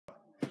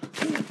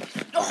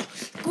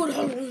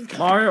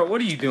Mario,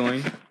 what are you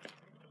doing?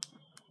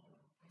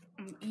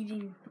 I'm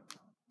eating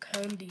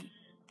candy.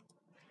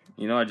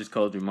 You know I just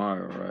called you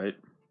Mario, right?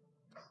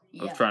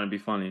 Yeah. I was trying to be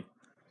funny.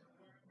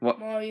 What?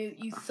 Mario,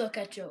 you suck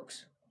at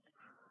jokes.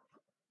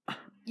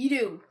 You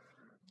do.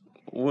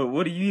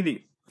 What are you eating?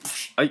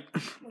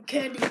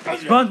 Candy.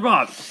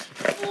 SpongeBob!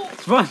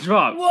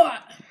 SpongeBob!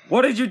 What?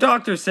 What did your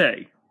doctor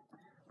say?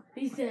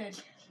 He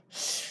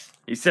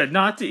said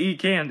not to eat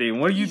candy. And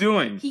what are you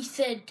doing? He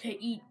said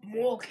to eat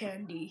more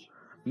candy.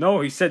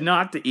 No, he said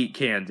not to eat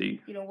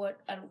candy. You know what?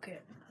 I don't care.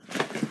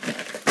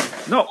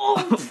 No.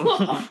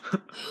 Oh,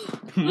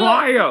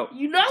 Mario.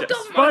 You knocked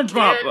off SpongeBob.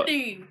 my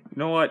candy. You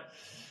know what?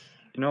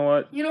 You know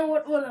what? You know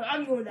what? Hold on.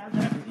 I'm going down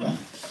there.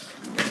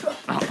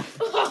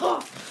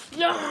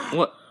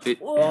 What?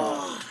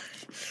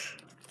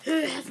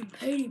 Have some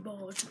patty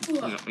balls.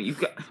 You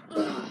got...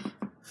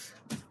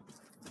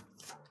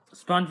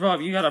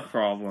 SpongeBob, you got a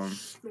problem.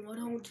 No, I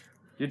don't.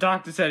 Your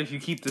doctor said if you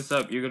keep this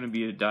up, you're gonna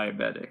be a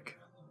diabetic.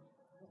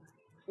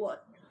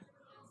 What?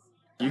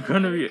 You're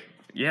gonna be...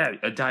 Yeah,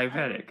 a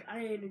diabetic. I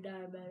ain't a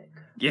diabetic.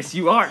 Yes,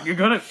 you are. You're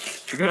gonna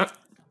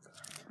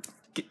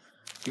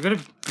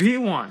be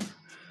one.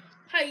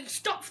 Hey,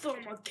 stop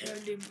throwing my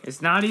candy.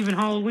 It's not even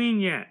Halloween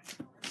yet.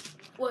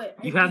 What?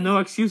 You have no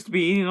excuse to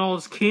be eating all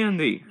this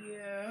candy.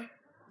 Yeah,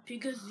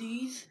 because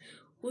these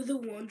were the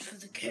ones for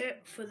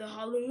the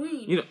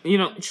Halloween. You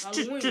know,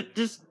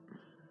 just.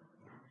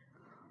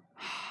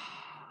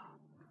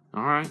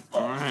 All right.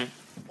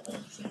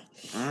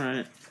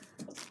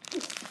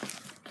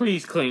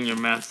 Please clean your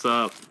mess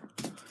up.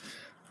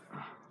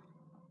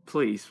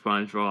 Please,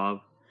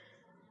 SpongeBob.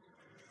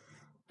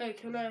 Hey,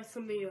 can I have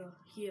some of your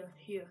here?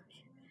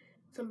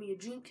 Some of your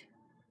drink?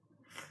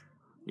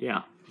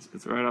 Yeah,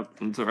 it's right up.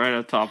 It's right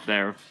up top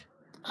there.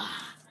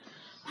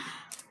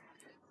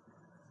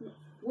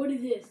 What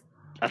is this?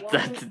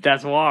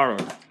 That's water.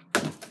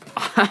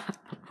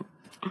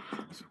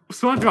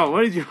 SpongeBob,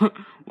 what did you?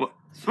 What?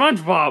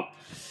 SpongeBob.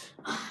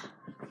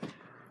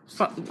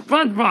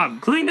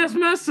 SpongeBob, clean this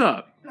mess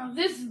up. Now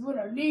this is what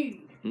I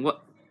need.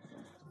 What?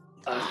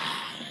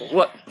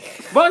 What?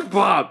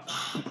 SpongeBob,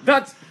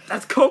 that's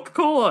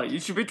Coca-Cola. You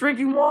should be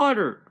drinking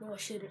water. No, I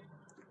shouldn't.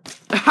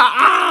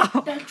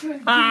 Ow! That's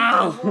drinking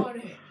Ow!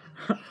 water.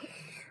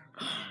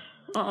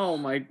 Oh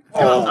my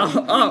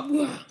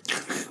God.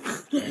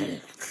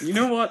 You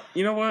know what?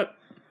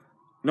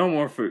 No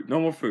more food. No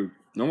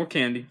more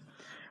candy.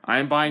 I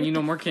am buying you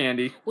no more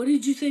candy. What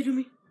did you say to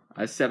me?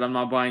 I said I'm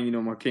not buying you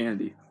no more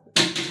candy.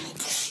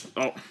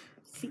 Oh.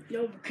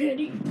 No more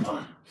candy. I'm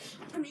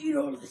gonna eat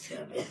all of this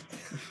candy.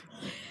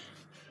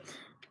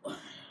 Oh,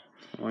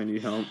 I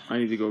need help. I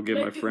need to go get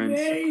my friends.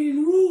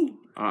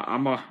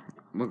 I'm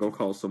gonna go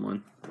call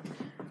someone.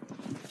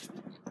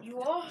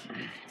 You are?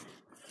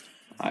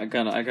 I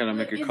gotta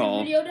make a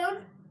call. Is the video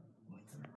done?